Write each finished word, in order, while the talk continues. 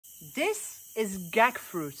This is gag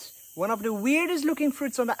fruit. One of the weirdest looking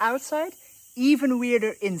fruits on the outside, even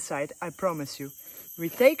weirder inside, I promise you. We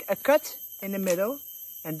take a cut in the middle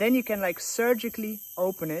and then you can like surgically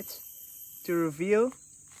open it to reveal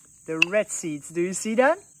the red seeds. Do you see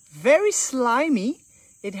that? Very slimy.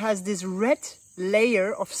 It has this red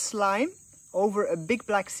layer of slime over a big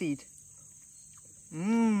black seed.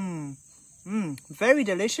 Very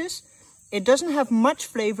delicious. It doesn't have much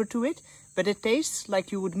flavor to it, but it tastes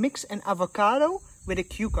like you would mix an avocado with a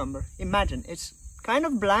cucumber. Imagine, it's kind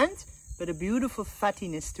of bland, but a beautiful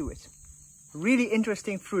fattiness to it. Really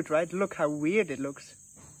interesting fruit, right? Look how weird it looks.